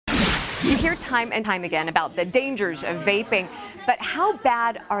You hear time and time again about the dangers of vaping, but how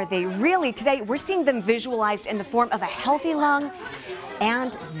bad are they really? Today, we're seeing them visualized in the form of a healthy lung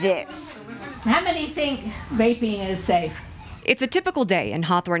and this. How many think vaping is safe? It's a typical day in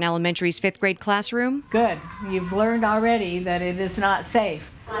Hawthorne Elementary's 5th grade classroom. Good. You've learned already that it is not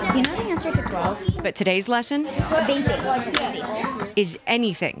safe. You know the answer to 12? But today's lesson Vaping. is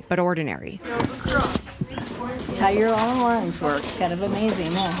anything but ordinary. How your own lungs work. Kind of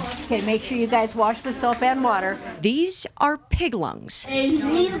amazing, huh? Okay, make sure you guys wash with soap and water. These are pig lungs. Is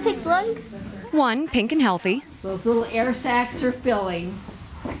he the pig's lung? One pink and healthy, Those little air sacs are filling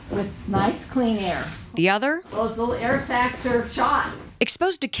with nice clean air. the other Those little air sacs are shot.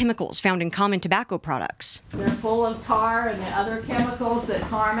 exposed to chemicals found in common tobacco products. They're full of tar and the other chemicals that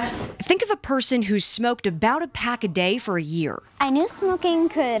harm it. Think of a person who's smoked about a pack a day for a year. I knew smoking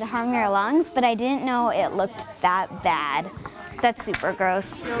could harm your lungs, but I didn't know it looked that bad. That's super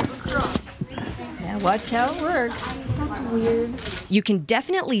gross. Yeah, watch how it works. That's weird. You can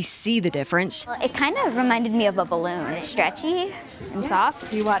definitely see the difference. Well, it kind of reminded me of a balloon. Stretchy and soft.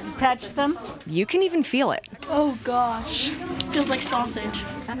 Do you want to touch them? You can even feel it. Oh gosh, feels like sausage.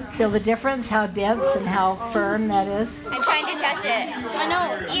 Feel the difference, how dense and how firm that is? I'm trying to touch it. I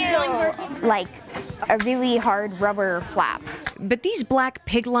know. Ew. Like a really hard rubber flap. But these black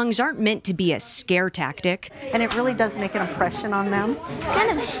pig lungs aren't meant to be a scare tactic, And it really does make an impression on them. It's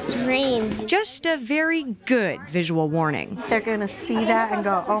kind of strange. just a very good visual warning. They're going to see that and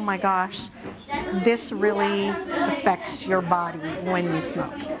go, oh my gosh, this really affects your body when you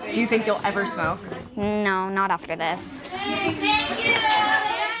smoke. Do you think you'll ever smoke? No, not after this.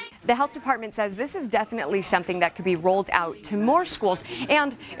 The health department says this is definitely something that could be rolled out to more schools,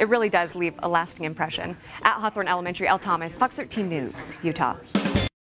 and it really does leave a lasting impression. At Hawthorne Elementary, Elle Thomas, Fox 13 News, Utah.